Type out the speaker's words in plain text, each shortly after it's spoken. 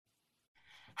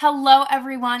Hello,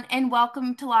 everyone, and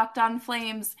welcome to Locked On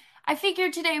Flames. I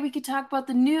figured today we could talk about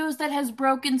the news that has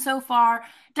broken so far,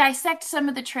 dissect some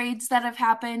of the trades that have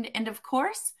happened, and of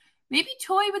course, maybe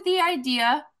toy with the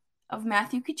idea of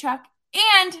Matthew Tkachuk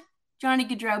and Johnny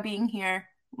Gaudreau being here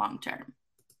long term.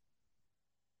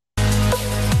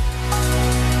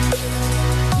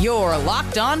 You're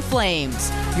Locked On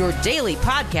Flames, your daily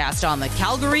podcast on the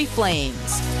Calgary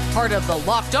Flames. Part of the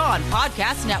Locked On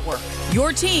Podcast Network,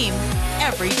 your team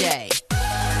every day.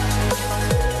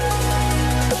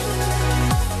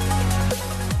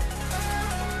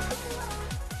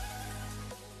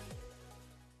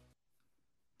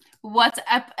 What's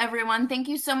up, everyone? Thank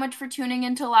you so much for tuning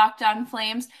into Locked On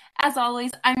Flames. As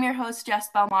always, I'm your host, Jess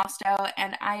Belmosto,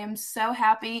 and I am so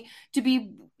happy to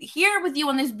be here with you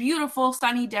on this beautiful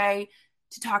sunny day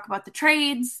to talk about the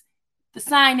trades, the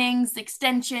signings, the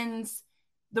extensions,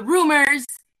 the rumors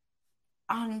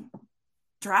on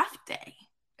draft day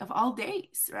of all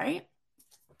days, right?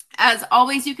 As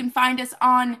always, you can find us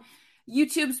on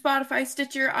YouTube, Spotify,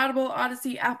 Stitcher, Audible,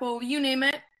 Odyssey, Apple, you name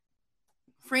it.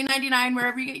 Free 99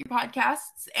 wherever you get your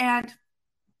podcasts. And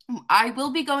I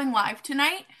will be going live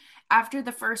tonight after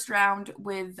the first round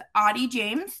with Audie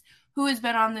James, who has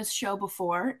been on this show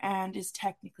before and is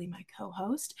technically my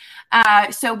co-host.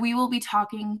 So we will be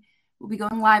talking, we'll be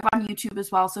going live on YouTube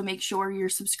as well. So make sure you're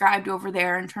subscribed over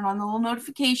there and turn on the little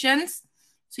notifications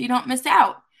so you don't miss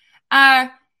out.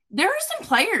 There are some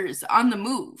players on the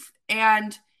move,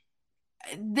 and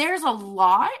there's a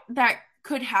lot that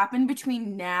could happen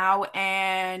between now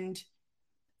and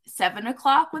 7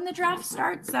 o'clock when the draft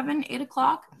starts, 7, 8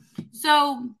 o'clock.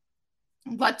 So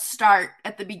let's start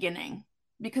at the beginning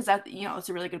because that, it's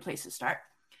a really good place to start.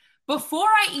 Before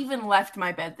I even left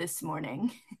my bed this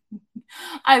morning,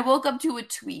 I woke up to a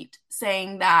tweet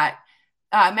saying that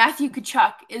Matthew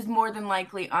Tkachuk is more than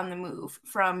likely on the move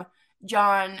from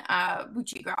John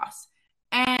Buccigross.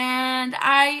 And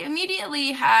I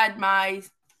immediately had my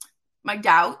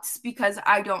doubts because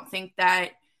I don't think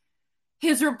that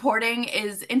his reporting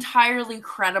is entirely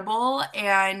credible.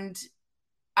 And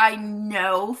I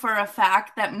know for a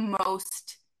fact that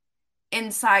most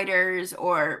insiders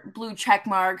or blue check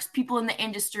marks, people in the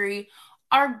industry,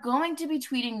 are going to be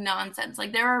tweeting nonsense.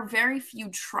 Like, there are very few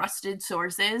trusted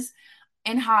sources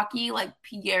in hockey, like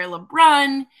Pierre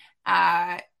LeBrun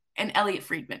and Elliot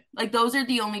Friedman. Like, those are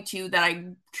the only two that I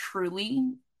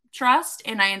truly trust.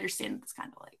 And I understand it's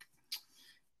kind of like,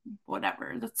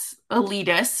 whatever, that's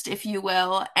elitist, if you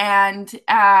will. And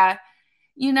I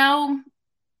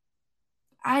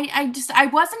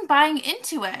wasn't buying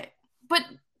into it, but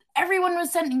everyone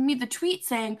was sending me the tweet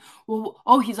saying,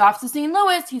 well, he's off to St.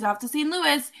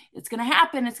 Louis, it's gonna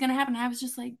happen. I was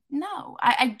just like, no,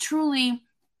 I truly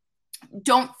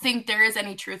don't think there is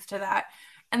any truth to that.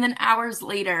 And then hours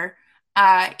later,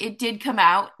 it did come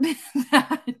out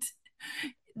that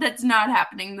that's not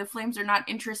happening. The Flames are not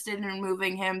interested in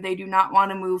moving him. They do not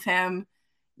want to move him.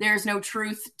 There's no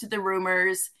truth to the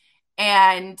rumors.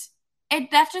 And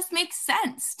that just makes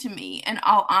sense to me, in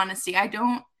all honesty. I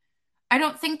don't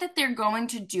think that they're going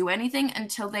to do anything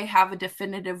until they have a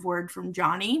definitive word from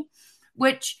Johnny,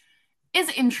 which is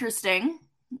interesting.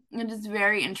 It is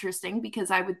very interesting because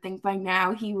I would think by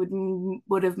now he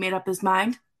would have made up his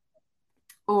mind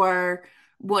or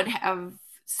would have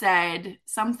said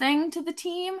something to the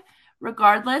team,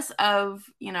 regardless of,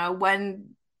 when.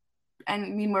 And I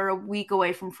mean, we're a week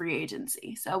away from free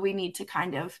agency, so we need to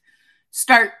kind of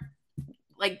start,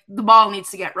 like, the ball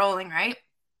needs to get rolling, right?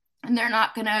 And they're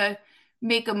not going to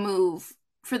make a move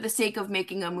for the sake of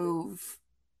making a move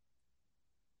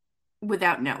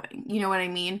without knowing. You know what I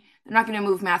mean? They're not going to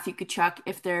move Matthew Tkachuk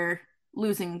if they're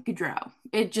losing Gaudreau.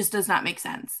 It just does not make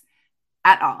sense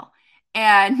at all.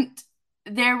 And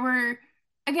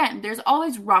there's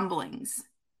always rumblings,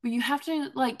 but you have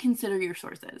to, consider your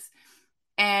sources.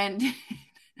 And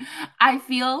I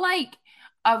feel like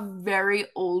a very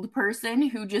old person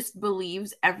who just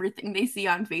believes everything they see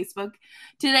on Facebook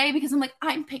today, because I'm like,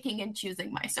 I'm picking and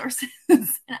choosing my sources. And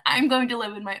I'm going to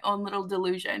live in my own little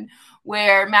delusion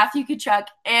where Matthew Tkachuk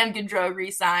and Gaudreau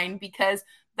resign because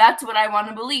that's what I want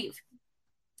to believe.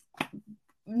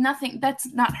 Nothing, that's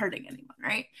not hurting anyone,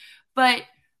 right? But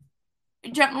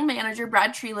General Manager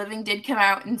Brad Treliving did come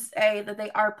out and say that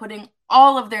they are putting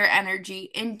all of their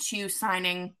energy into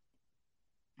signing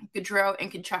Gaudreau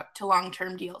and Tkachuk to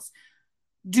long-term deals.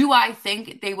 Do I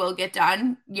think they will get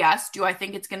done? Yes. Do I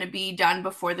think it's going to be done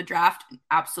before the draft?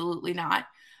 Absolutely not.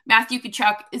 Matthew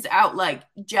Tkachuk is out,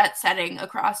 jet-setting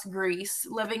across Greece,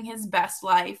 living his best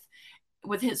life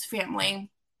with his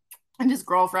family and his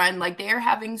girlfriend. They are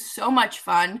having so much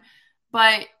fun,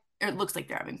 but it looks like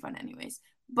they're having fun anyways.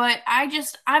 but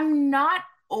I'm not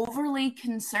overly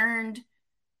concerned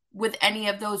with any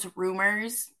of those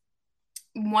rumors.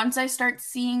 Once I start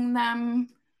seeing them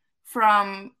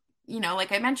from,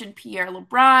 like I mentioned, Pierre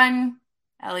LeBrun,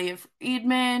 Elliot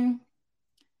Friedman,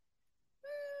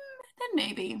 then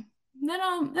maybe. Then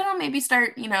I'll maybe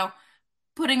start,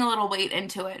 putting a little weight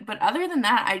into it. But other than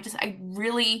that, I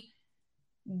really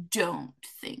don't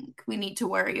think we need to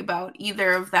worry about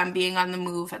either of them being on the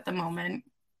move at the moment.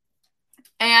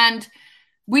 And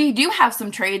we do have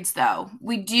some trades, though.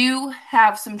 We do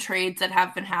have some trades that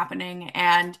have been happening,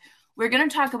 and we're going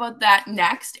to talk about that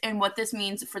next and what this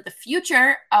means for the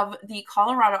future of the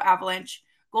Colorado Avalanche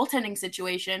goaltending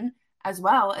situation, as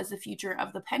well as the future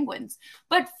of the Penguins.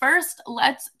 But first,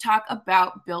 let's talk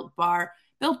about Built Bar.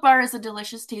 Built Bar is a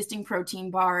delicious tasting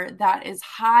protein bar that is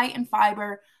high in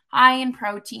fiber, high in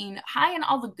protein, high in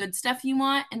all the good stuff you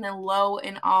want, and then low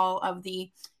in all of the,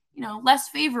 less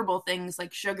favorable things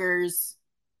like sugars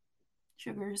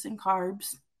and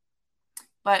carbs.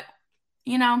 But,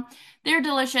 they're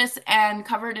delicious and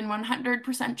covered in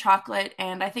 100% chocolate,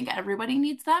 and I think everybody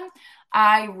needs them.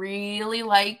 I really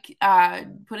like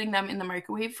putting them in the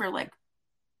microwave for like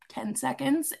 10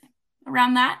 seconds,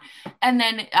 around that, and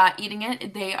then eating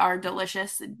it. They are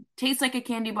delicious. It tastes like a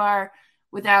candy bar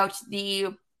without the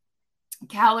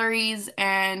calories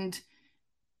and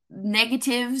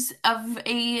negatives of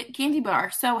a candy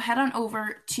bar. So head on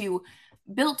over to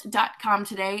built.com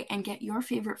today and get your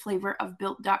favorite flavor of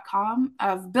Built Bars,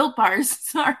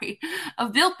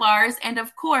 and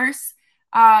of course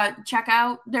check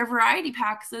out their variety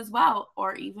packs as well,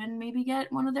 or even maybe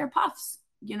get one of their puffs.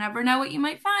 You never know what you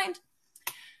might find.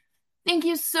 Thank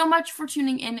you so much for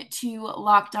tuning in to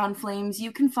Locked On Flames.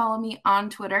 You can follow me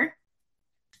on Twitter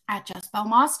at Jess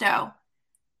Belmosto.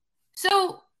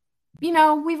 So,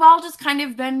 we've all just kind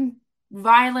of been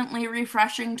violently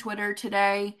refreshing Twitter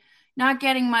today, not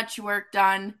getting much work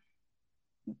done,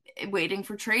 waiting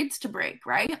for trades to break,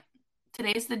 right?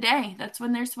 Today's the day. That's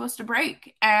when they're supposed to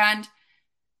break. And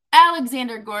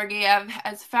Alexander Georgiev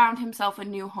has found himself a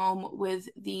new home with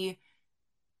the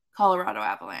Colorado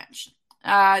Avalanche.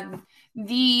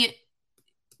 The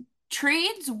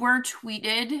trades were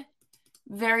tweeted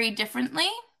very differently,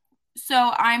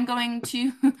 so I'm going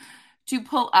to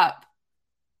pull up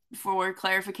for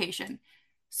clarification.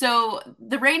 So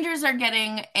the Rangers are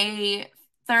getting a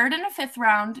 3rd and a 5th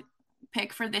round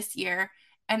pick for this year,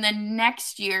 and then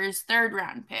next year's 3rd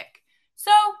round pick.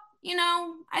 So,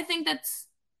 I think that's,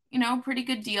 pretty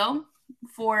good deal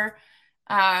for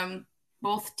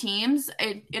both teams.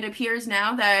 It appears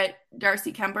now that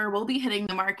Darcy Kuemper will be hitting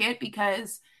the market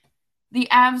because the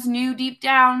Avs knew deep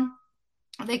down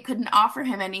they couldn't offer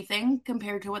him anything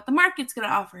compared to what the market's going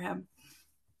to offer him.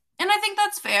 And I think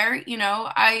that's fair.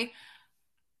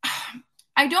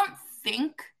 I don't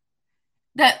think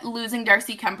that losing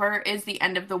Darcy Kuemper is the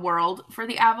end of the world for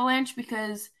the Avalanche,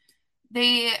 because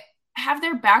they have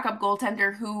their backup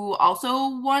goaltender who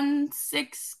also won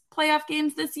 6 playoff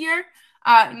games this year.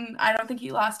 And I don't think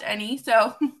he lost any.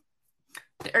 So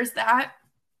there's that.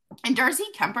 And Darcy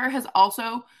Kuemper has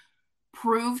also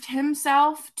proved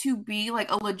himself to be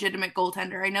like a legitimate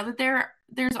goaltender. I know that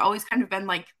there's always kind of been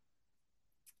like,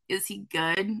 is he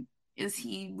good? Is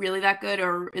he really that good?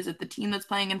 Or is it the team that's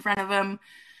playing in front of him?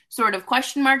 Sort of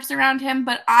question marks around him.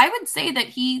 But I would say that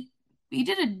he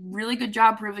did a really good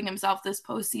job proving himself this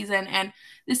postseason and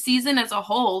this season as a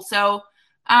whole. So,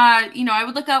 I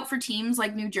would look out for teams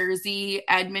like New Jersey,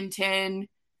 Edmonton,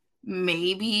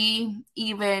 maybe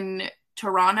even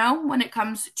Toronto when it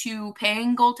comes to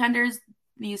paying goaltenders.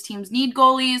 These teams need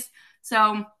goalies.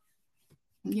 So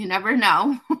you never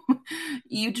know.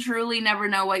 You truly never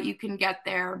know what you can get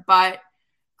there. But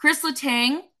Chris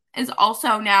Letang is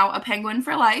also now a Penguin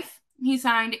for life. He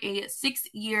signed a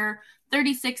 6-year,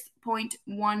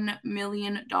 $36.1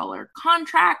 million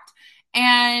contract.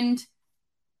 And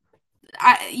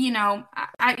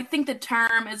I think the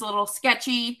term is a little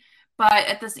sketchy, but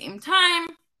at the same time,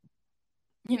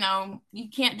 you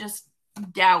can't just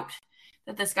doubt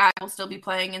that this guy will still be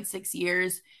playing in 6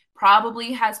 years.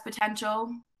 Probably has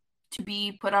potential to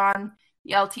be put on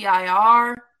the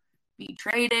LTIR, be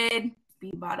traded,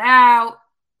 be bought out.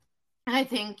 And I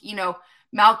think,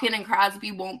 Malkin and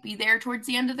Crosby won't be there towards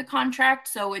the end of the contract,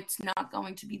 so it's not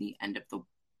going to be the end of the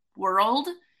world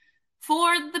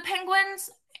for the Penguins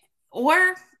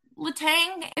or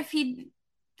Letang if he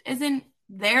isn't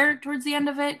there towards the end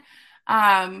of it.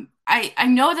 I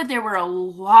know that there were a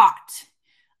lot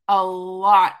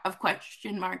of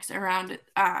question marks around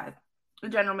the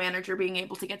general manager being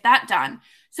able to get that done.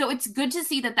 So it's good to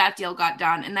see that deal got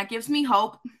done, and that gives me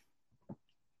hope.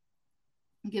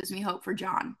 It gives me hope for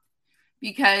John,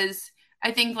 because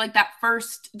I think like that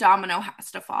first domino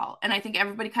has to fall. And I think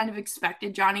everybody kind of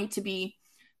expected Johnny to be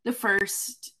the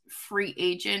first free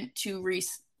agent to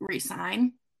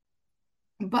resign.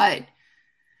 But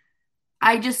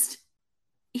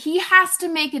he has to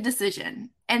make a decision.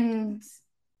 And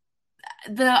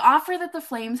the offer that the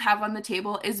Flames have on the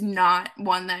table is not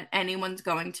one that anyone's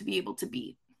going to be able to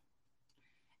beat.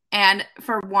 And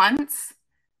for once,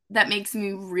 that makes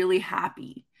me really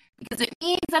happy because it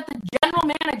means that the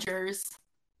general managers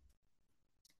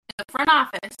in the front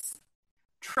office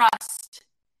trust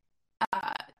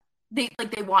they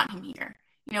want him here.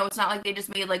 You know, it's not like they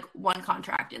just made like one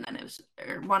contract and then it was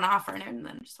or one offer and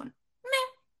then just went, meh,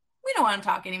 we don't want to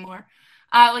talk anymore.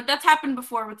 Like that's happened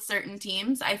before with certain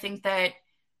teams. I think that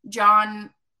the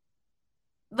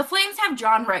Flames have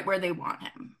John right where they want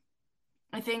him.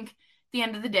 I think at the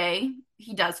end of the day,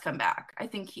 he does come back. I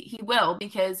think he will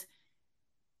because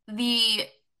the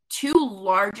two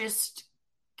largest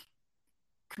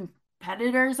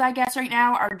competitors, I guess, right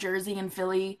now are Jersey and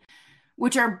Philly,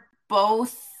 which are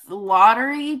both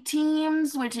lottery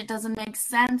teams, which it doesn't make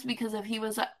sense because if he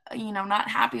was, not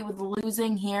happy with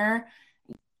losing here,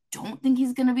 I don't think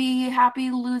he's going to be happy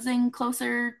losing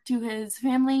closer to his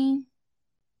family.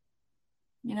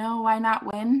 You know, why not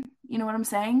win? You know what I'm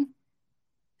saying?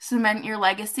 Cement your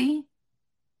legacy.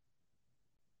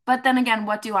 But then again,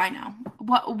 what do I know?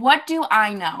 What do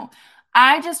I know?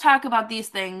 I just talk about these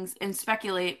things and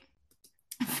speculate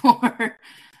for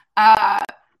 5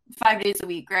 days a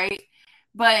week, right?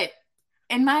 But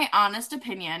in my honest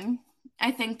opinion,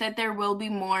 I think that there will be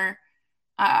more,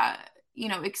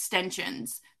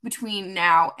 extensions between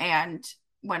now and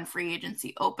when free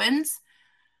agency opens.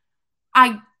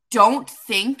 I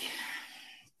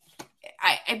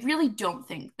really don't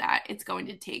think that it's going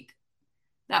to take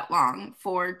that long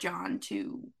for John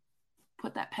to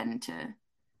put that pen to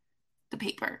the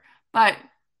paper. But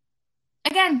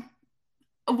again,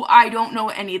 I don't know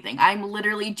anything. I'm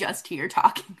literally just here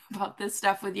talking about this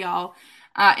stuff with y'all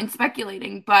and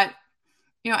speculating. But,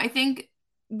 I think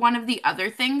one of the other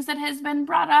things that has been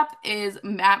brought up is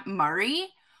Matt Murray.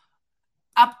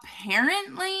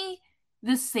 Apparently,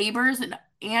 the Sabres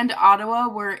and Ottawa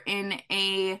were in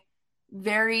a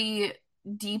very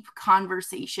deep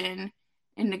conversation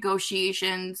in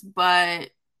negotiations,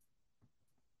 but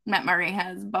Matt Murray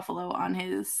has Buffalo on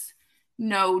his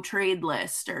no trade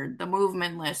list or the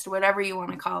movement list, whatever you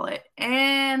want to call it.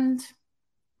 And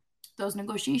those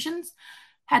negotiations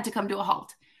had to come to a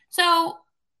halt. So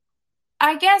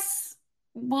I guess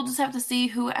we'll just have to see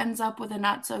who ends up with a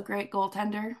not so great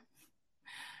goaltender.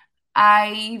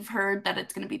 I've heard that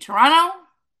it's going to be Toronto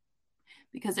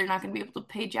because they're not going to be able to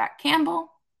pay Jack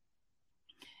Campbell.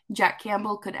 Jack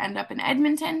Campbell could end up in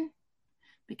Edmonton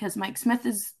because Mike Smith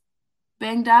is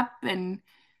banged up and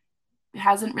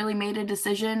hasn't really made a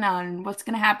decision on what's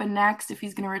going to happen next, if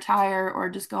he's going to retire or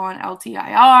just go on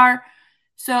LTIR.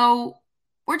 So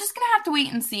we're just going to have to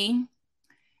wait and see.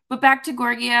 But back to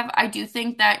Georgiev, I do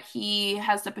think that he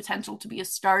has the potential to be a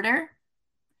starter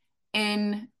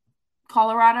in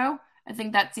Colorado. I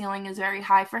think that ceiling is very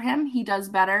high for him. He does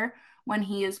better when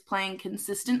he is playing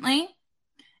consistently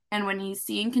and when he's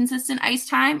seeing consistent ice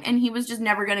time, and he was just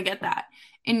never going to get that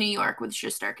in New York with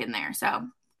Shesterkin there. So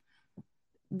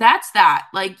that's that.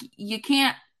 Like, you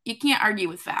can't argue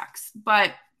with facts.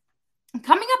 But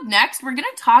coming up next, we're going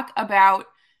to talk about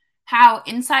how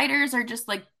insiders are just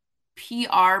like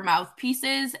PR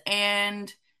mouthpieces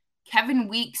and Kevin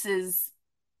Weeks'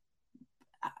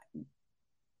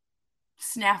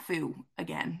 snafu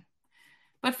again.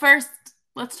 But first,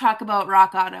 let's talk about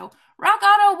Rock Auto. Rock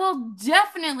Auto will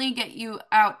definitely get you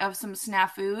out of some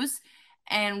snafus.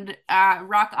 And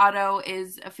Rock Auto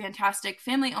is a fantastic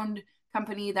family-owned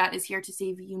company that is here to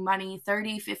save you money,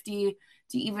 30, 50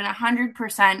 to even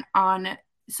 100% on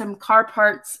some car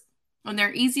parts on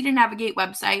their easy-to-navigate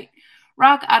website.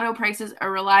 Rock Auto prices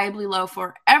are reliably low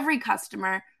for every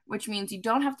customer, which means you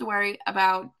don't have to worry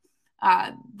about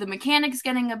the mechanics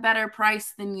getting a better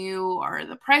price than you or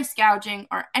the price gouging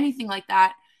or anything like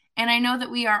that. And I know that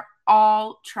we are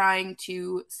all trying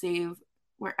to save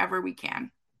wherever we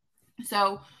can.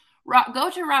 So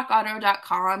go to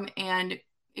rockauto.com and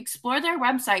explore their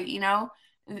website.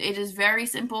 It is very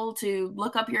simple to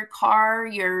look up your car,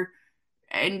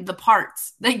 and the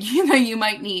parts that you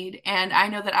might need. And I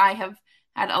know that I have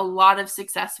had a lot of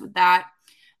success with that.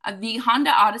 The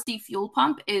Honda Odyssey fuel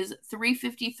pump is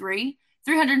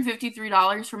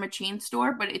 $353 from a chain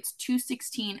store, but it's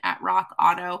 $216 at Rock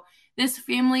Auto. This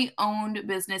family-owned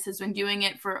business has been doing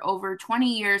it for over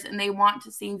 20 years, and they want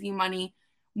to save you money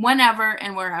whenever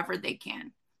and wherever they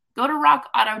can. Go to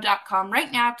rockauto.com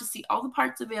right now to see all the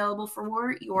parts available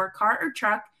for your car or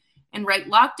truck and write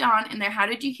Locked On in their How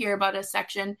Did You Hear About Us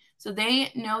section so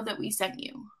they know that we sent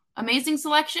you. Amazing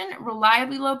selection,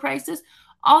 reliably low prices,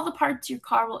 all the parts your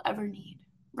car will ever need.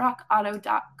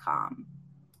 rockauto.com.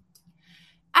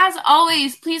 As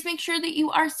always, please make sure that you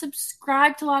are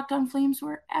subscribed to Locked On Flames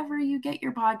wherever you get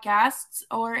your podcasts,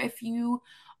 or if you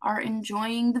are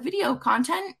enjoying the video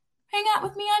content, hang out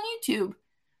with me on YouTube.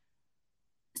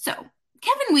 So,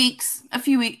 Kevin Weeks,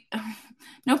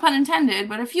 no pun intended,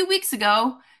 but a few weeks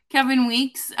ago, Kevin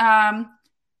Weeks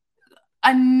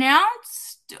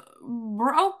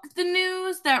broke the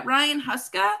news that Ryan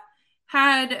Huska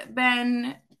had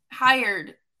been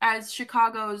hired as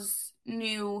Chicago's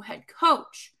new head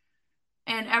coach.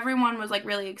 And everyone was like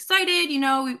really excited.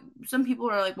 Some people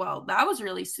were like, well, that was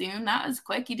really soon. That was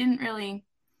quick. He didn't really,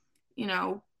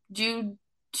 do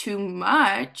too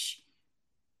much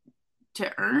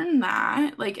to earn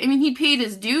that. He paid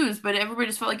his dues, but everybody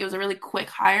just felt like it was a really quick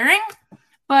hiring,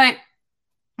 but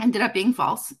ended up being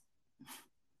false.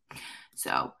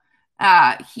 So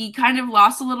he kind of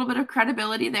lost a little bit of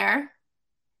credibility there.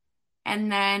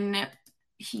 And then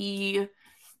he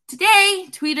today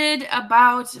tweeted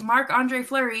about Marc-Andre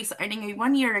Fleury signing a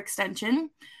 1-year extension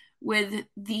with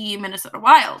the Minnesota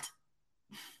Wild.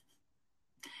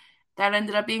 That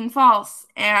ended up being false.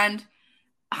 And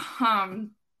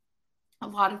a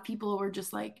lot of people were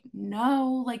just like,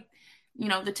 no,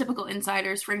 the typical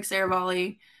insiders, Frank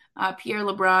Saravalli, Pierre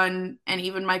LeBrun, and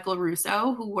even Michael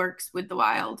Russo, who works with the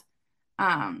Wild,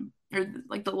 or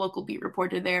the local beat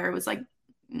reporter there, was like,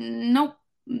 nope,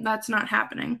 that's not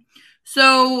happening.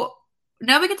 So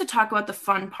now we get to talk about the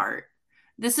fun part.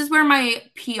 This is where my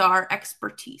PR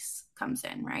expertise comes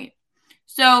in, right?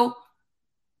 So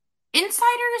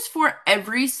insiders for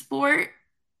every sport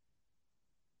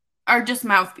are just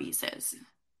mouthpieces.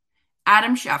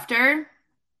 Adam Schefter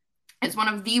is one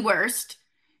of the worst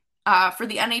for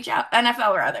the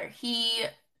NFL rather.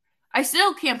 I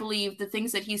still can't believe the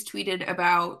things that he's tweeted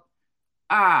about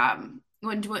when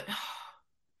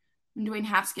Dwayne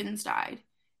Haskins died.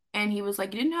 And he was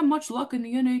like, he didn't have much luck in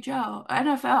the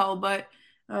NFL, but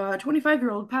a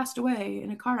 25-year-old passed away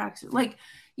in a car accident.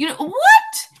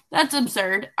 What? That's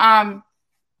absurd. And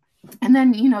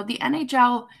then, the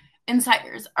NHL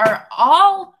insiders are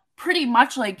all pretty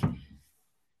much like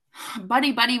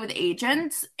buddy with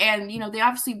agents, and they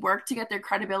obviously work to get their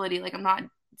credibility. I'm not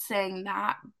saying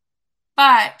that,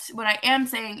 but what I am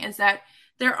saying is that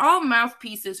they're all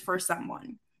mouthpieces for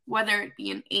someone, whether it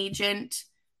be an agent,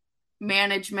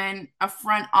 management, a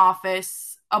front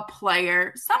office, a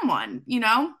player, someone.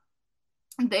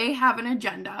 They have an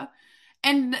agenda.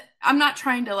 And I'm not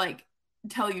trying to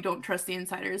tell you don't trust the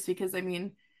insiders, because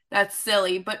that's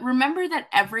silly, but remember that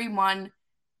everyone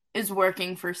is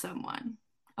working for someone,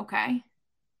 okay?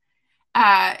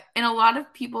 And a lot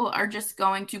of people are just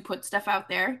going to put stuff out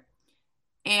there,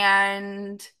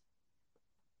 and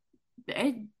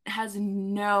it has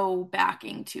no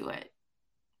backing to it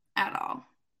at all.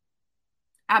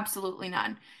 Absolutely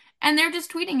none. And they're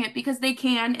just tweeting it because they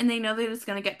can, and they know that it's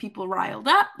going to get people riled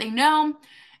up. They know.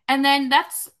 And then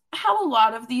that's how a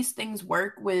lot of these things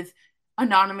work with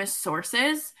anonymous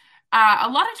sources. A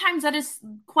lot of times that is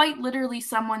quite literally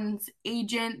someone's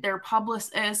agent, their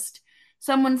publicist,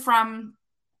 someone from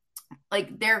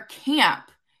their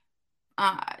camp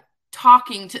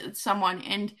talking to someone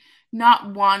and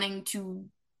not wanting to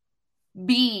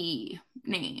be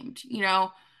named.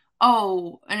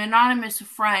 An anonymous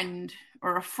friend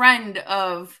or a friend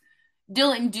of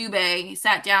Dylan Dubé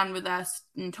sat down with us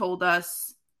and told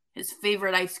us his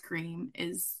favorite ice cream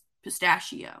is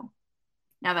pistachio.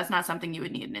 Now, that's not something you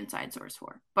would need an inside source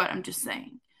for, but I'm just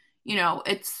saying,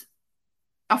 it's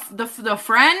the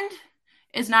friend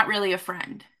is not really a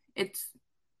friend. It's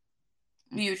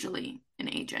usually an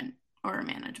agent or a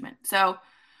management. So,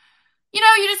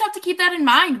 you just have to keep that in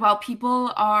mind while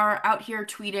people are out here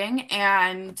tweeting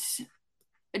and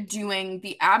doing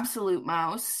the absolute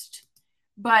most.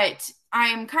 But I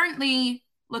am currently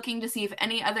looking to see if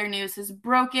any other news has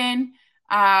broken.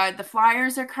 The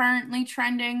Flyers are currently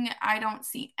trending. I don't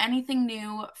see anything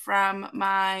new from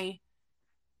my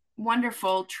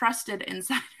wonderful, trusted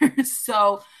insiders.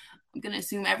 So I'm going to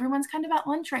assume everyone's kind of at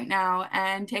lunch right now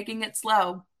and taking it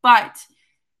slow. But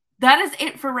that is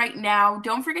it for right now.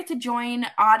 Don't forget to join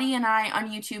Audie and I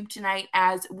on YouTube tonight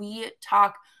as we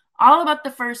talk all about the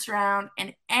first round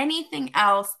and anything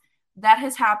else that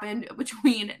has happened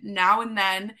between now and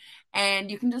then. And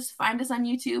you can just find us on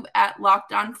YouTube at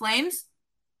Locked On Flames.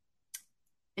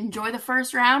 Enjoy the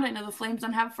first round. I know the Flames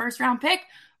don't have a first round pick,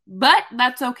 but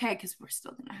that's okay because we're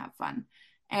still going to have fun.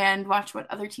 and watch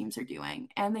what other teams are doing.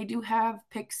 And they do have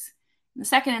picks in the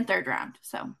second and third round.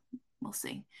 So we'll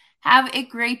see. Have a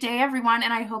great day, everyone.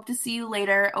 And I hope to see you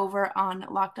later over on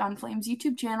Locked On Flames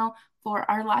YouTube channel for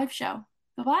our live show.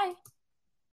 Bye-bye.